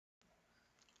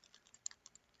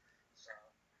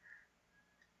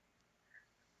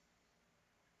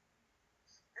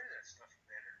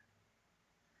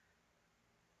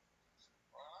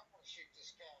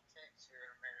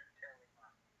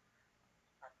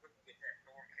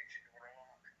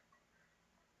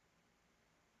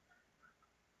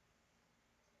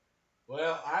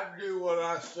Well, I'd do what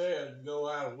I said and go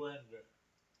out a window.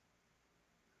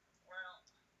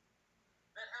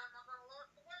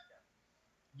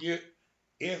 You,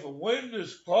 if a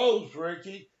window's closed,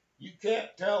 Ricky, you can't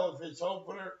tell if it's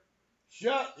open or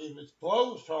shut. If it's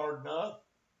closed hard enough,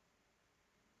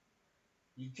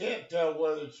 you can't tell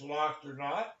whether it's locked or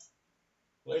not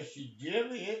unless you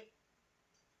jimmy it.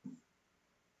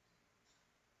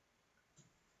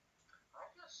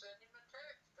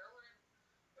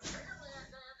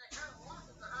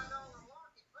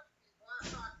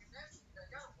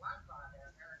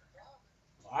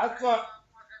 I thought,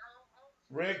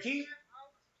 Ricky,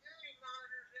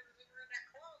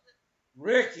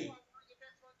 Ricky,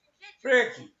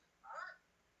 Ricky,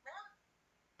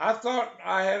 I thought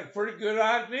I had a pretty good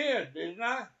idea, didn't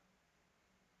I?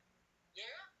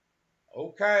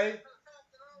 Okay.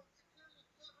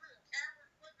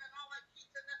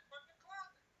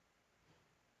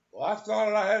 Well, I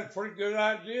thought I had a pretty good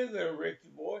idea there, Ricky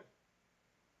boy.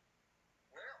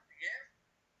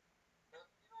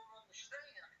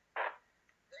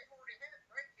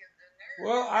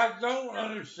 Well, I don't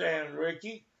understand,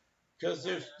 Ricky, because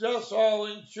their stuff's all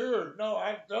insured. No,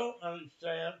 I don't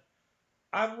understand.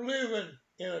 I'm living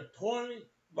in a 20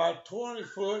 by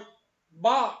 20-foot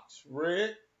box,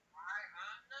 Rick.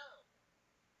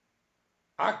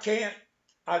 I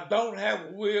don't have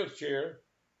a wheelchair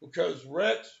because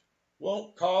Rex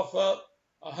won't cough up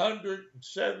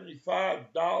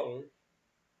 $175.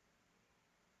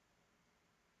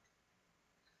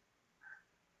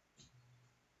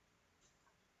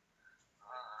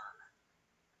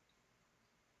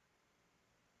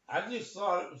 I just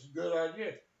thought it was a good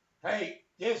idea. Hey,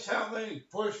 guess how many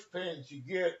push pins you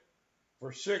get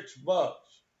for $6?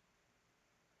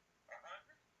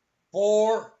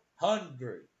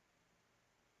 400.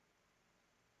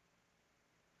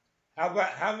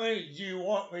 How many do you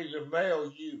want me to mail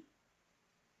you?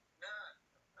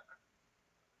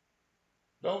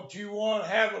 Don't you want to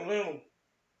have a little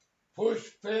push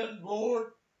pin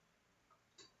board?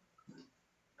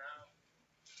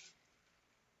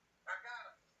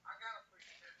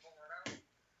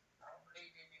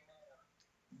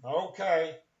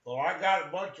 Okay. Well, I got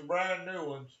a bunch of brand new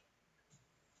ones.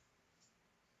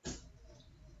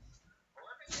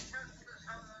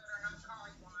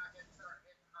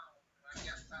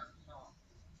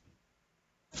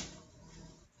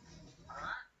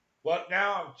 What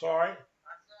now? I'm sorry.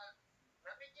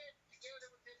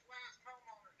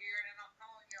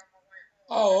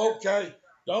 Oh, okay.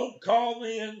 Don't call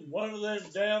me in one of them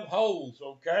damn holes,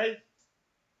 okay?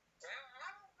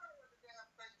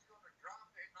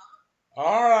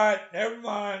 All right, never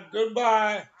mind.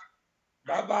 Goodbye.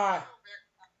 Bye bye.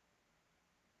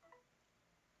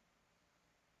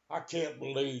 I can't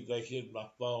believe they hid my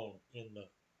phone in the.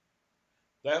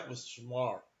 That was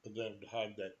smart for them to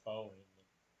hide that phone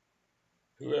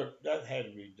in the. Whoever that had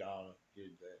to be Donna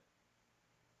did that.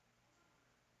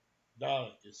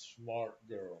 Donna is a smart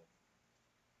girl.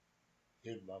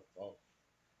 Hid my phone.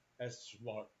 That's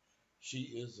smart. She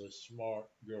is a smart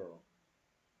girl.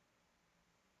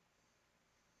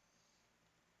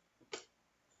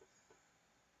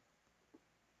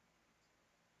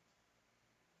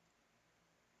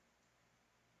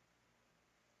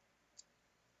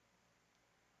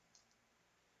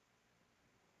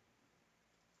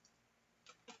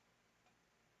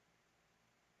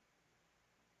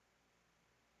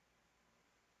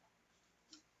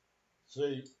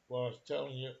 See, what I was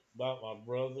telling you about my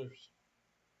brothers,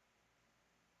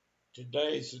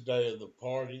 today's the day of the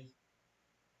party,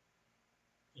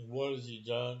 and what has he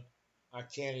done? I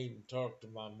can't even talk to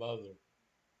my mother.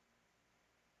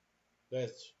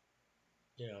 That's,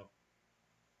 you know,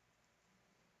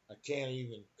 I can't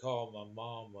even call my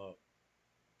mom up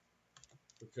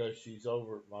because she's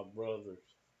over at my brother's.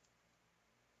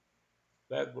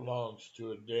 That belongs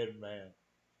to a dead man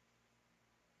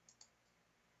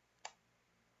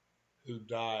who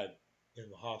died in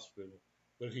the hospital,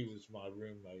 but he was my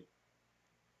roommate.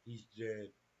 He's dead.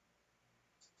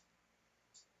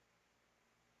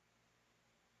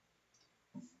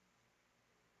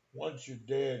 Once you're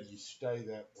dead, you stay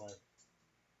that way.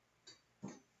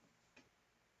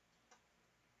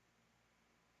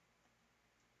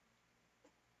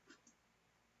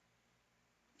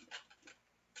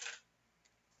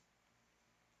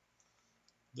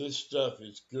 This stuff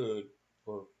is good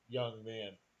for young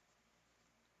men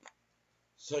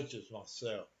such as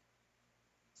myself.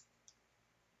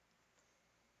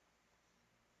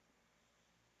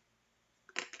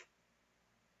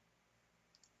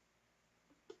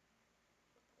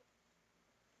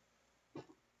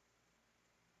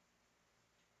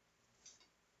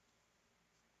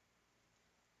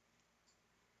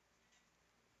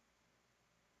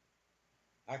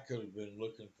 I could have been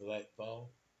looking for that phone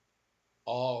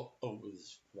all over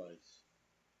this place.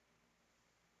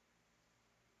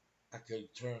 I could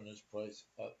turn this place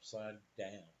upside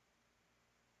down.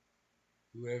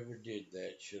 Whoever did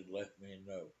that should have left me a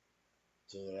note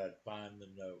so that I'd find the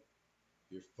note.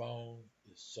 Your phone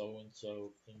is so and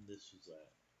so, and this is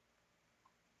that.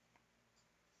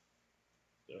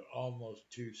 They're almost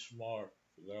too smart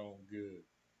for their own good.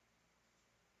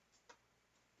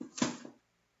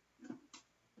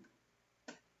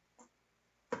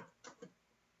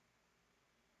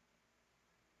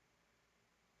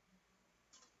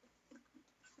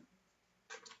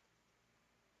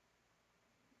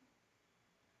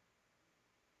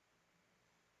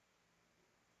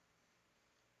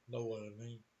 Know what I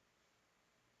mean?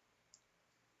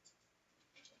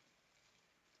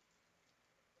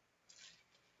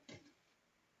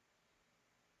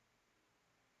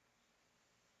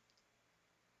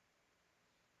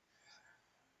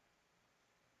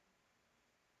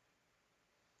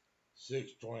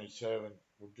 6:27.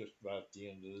 We're just about at the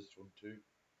end of this one too.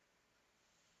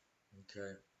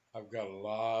 Okay. I've got a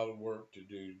lot of work to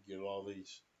do to get all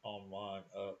these online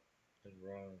up and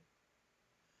running.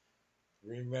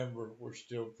 Remember, we're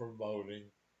still promoting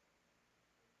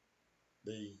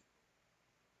the,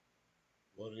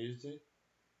 what is it?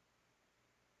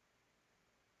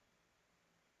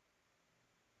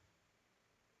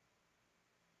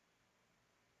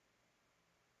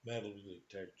 Metal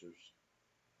detectors,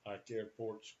 like the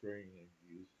airport screening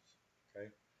uses, okay,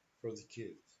 for the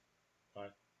kids.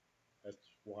 Right? That's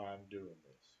why I'm doing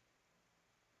this.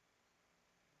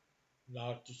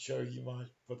 Not to show you my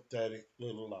pathetic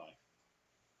little life.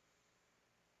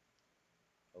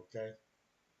 Okay?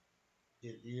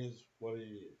 It is what it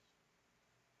is.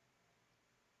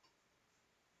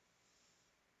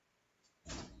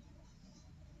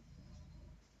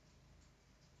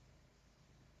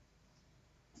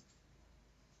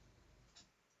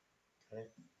 Okay?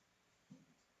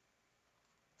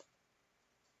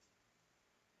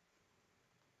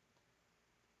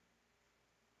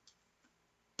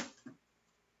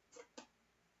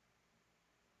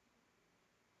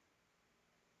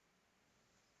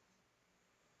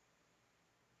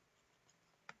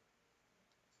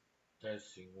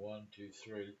 Testing 1, 2,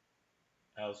 3.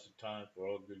 Now's the time for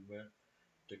all good men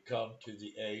to come to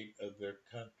the aid of their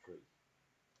country.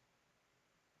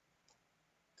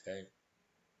 Okay?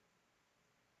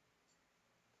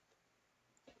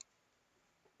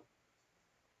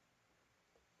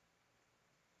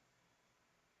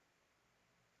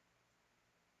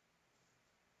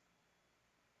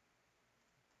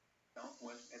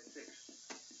 Southwest at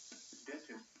 6.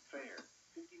 Denton, Fair,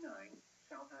 59,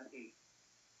 South at 8.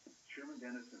 Sherman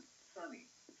Denison, Sunny,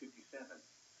 57,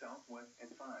 Southwest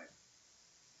at 5.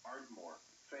 Ardmore,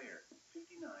 Fair,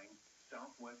 59,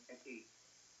 Southwest at 8.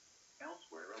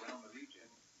 Elsewhere around the region,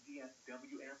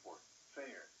 DFW Airport,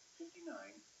 Fair, 59,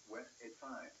 West at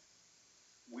 5.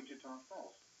 Wichita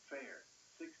Falls, Fair,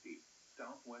 60,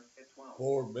 Southwest at 12.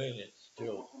 4 minutes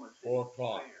till Oklahoma City, 4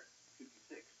 o'clock. Fair,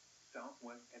 56,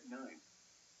 Southwest at 9.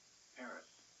 Paris,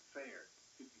 Fair,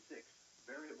 56,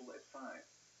 variable at 5.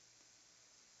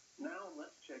 Now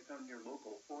let's check on your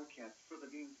local forecast for the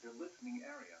Gainesville listening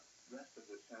area. Rest of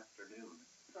this afternoon,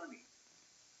 sunny.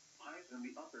 Highs in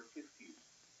the upper 50s.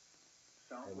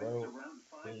 South winds Hello? around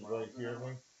 5 Can miles anybody an hear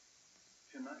hour. me?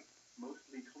 Tonight,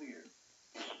 mostly clear.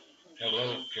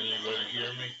 Hello? Can anybody hear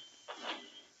me?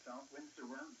 South winds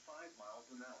around 5 miles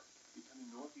an hour, becoming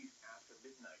northeast after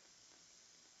midnight.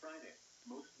 Friday,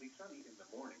 mostly sunny in the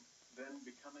morning, then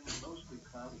becoming mostly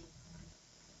cloudy.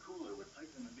 Cooler with highs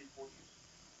in the mid-40s.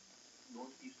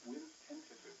 Northeast winds 10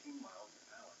 to 15 miles an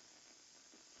hour.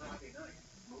 Friday night,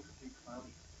 mostly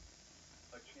cloudy.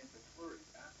 A chance of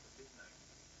flurries after midnight.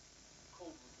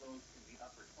 Cold with lows in the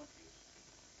upper 20s.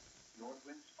 North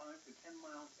winds 5 to 10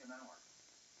 miles an hour.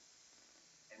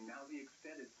 And now the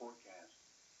extended forecast.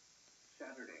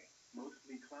 Saturday,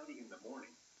 mostly cloudy in the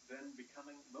morning, then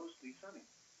becoming mostly sunny.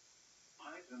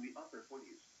 Highs in the upper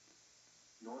 40s.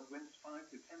 North winds 5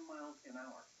 to 10 miles an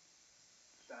hour.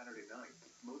 Saturday night,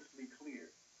 mostly clear.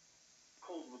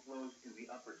 Cold with lows in the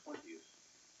upper 20s.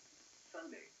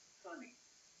 Sunday, sunny.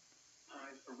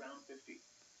 Highs around 50.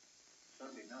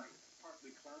 Sunday night,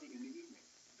 partly cloudy in the evening,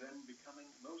 then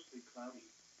becoming mostly cloudy.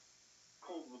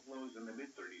 Cold with lows in the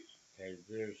mid-30s. Okay,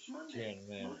 there's Monday, 10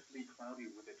 minutes. mostly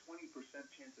cloudy with a 20%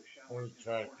 chance of Let showers me in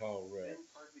try the to morning, call Rex. then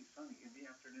partly sunny in the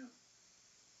afternoon.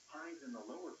 Highs in the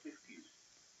lower 50s.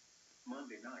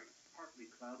 Monday night, partly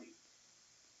cloudy.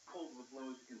 Cold with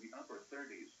lows in the upper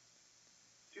 30s.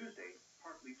 Tuesday,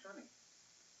 partly sunny.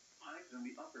 Highs in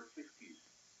the upper 50s.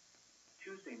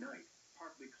 Tuesday night,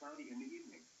 partly cloudy in the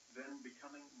evening, then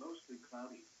becoming mostly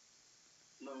cloudy.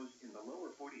 Lows in the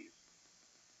lower 40s.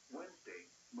 Wednesday,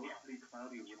 mostly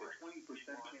cloudy with a 20%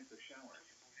 chance of showers.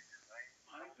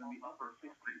 Highs in the upper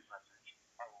 50s.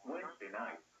 Wednesday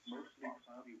night, mostly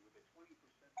cloudy with a 20%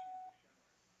 chance of showers.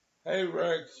 Hey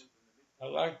Rex,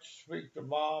 I'd like to speak to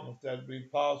Mom if that'd be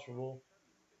possible.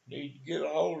 Need to get a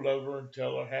hold of her and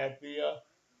tell her happy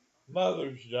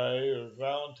Mother's Day or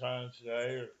Valentine's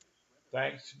Day or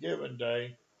Thanksgiving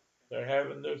Day. They're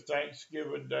having their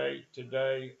Thanksgiving Day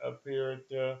today up here at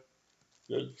the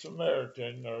Good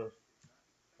Samaritan or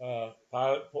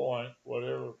Pilot Point,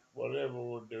 whatever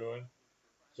we're doing.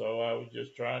 So I was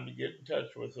just trying to get in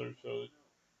touch with her so that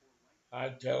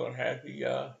I'd tell her happy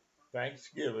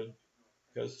Thanksgiving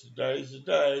because today's the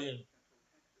day. And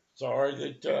sorry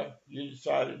that you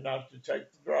decided not to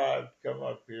take the drive to come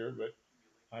up here, but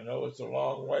I know it's a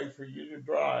long way for you to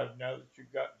drive now that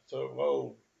you've gotten so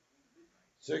old.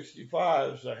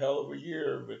 65 is a hell of a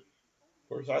year, but of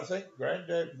course I think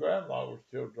Granddad and Grandma were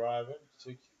still driving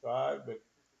 65, but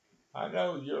I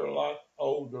know you're a lot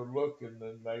older looking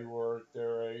than they were at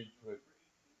their age, but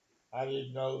I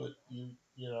didn't know that you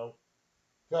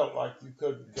felt like you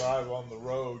couldn't drive on the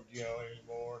road,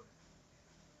 anymore.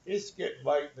 It's getting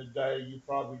late in the day. You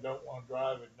probably don't want to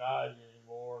drive at night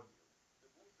anymore.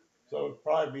 So it'd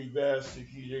probably be best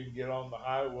if you didn't get on the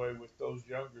highway with those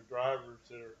younger drivers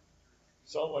that are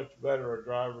so much better a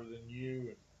driver than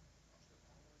you.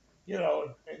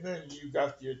 And then you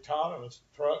got the autonomous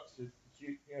trucks that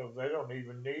they don't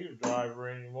even need a driver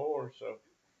anymore. So,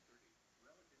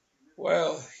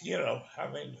 well,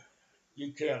 I mean,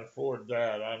 you can't afford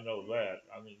that. I know that.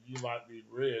 I mean, you might be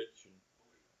rich and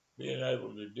being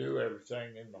able to do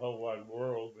everything in the whole wide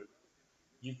world, but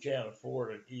you can't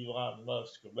afford an Elon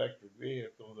Musk electric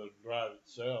vehicle that'll drive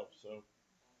itself.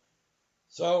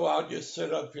 So I'll just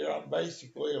sit up here. I'm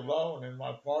basically alone in my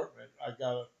apartment. I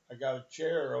got a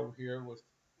chair over here with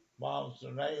Mom's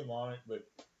name on it, but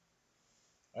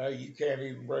you can't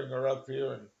even bring her up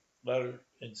here and let her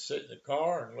and sit in the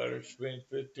car and let her spend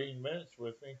 15 minutes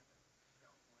with me.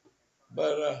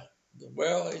 But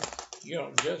well, it's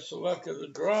just the luck of the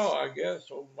draw, I guess.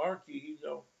 Old Marky,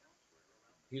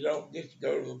 he don't get to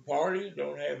go to the party.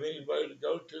 Don't have anybody to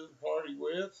go to the party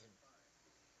with.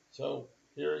 So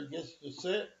here he gets to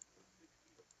sit,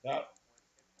 got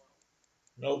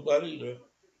nobody to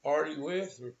party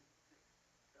with. Or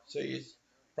see, it's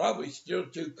probably still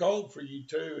too cold for you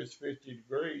too. It's 50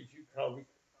 degrees. You probably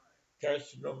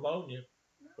catch pneumonia.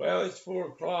 Well, it's 4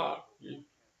 o'clock. You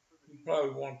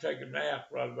probably want to take a nap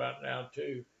right about now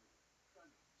too.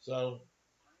 So,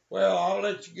 well, I'll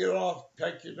let you get off,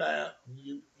 take your nap, and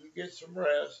you get some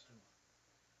rest.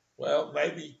 Well,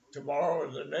 maybe tomorrow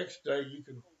or the next day you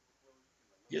can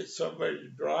get somebody to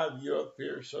drive you up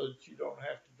here so that you don't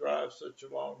have to drive such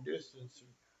a long distance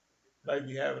and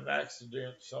maybe have an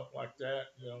accident, something like that.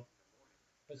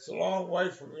 It's a long way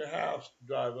from your house to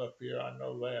drive up here. I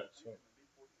know that. So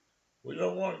we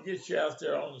don't want to get you out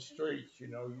there on the streets.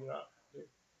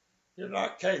 You're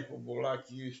not capable like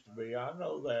you used to be. I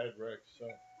know that, Rex. So,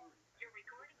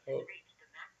 oh,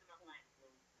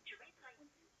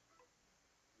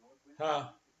 huh?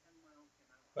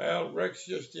 Well, Rex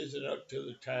just isn't up to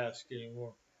the task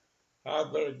anymore. I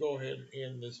better go ahead and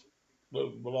end this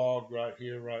little blog right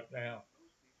here, right now.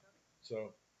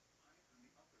 So.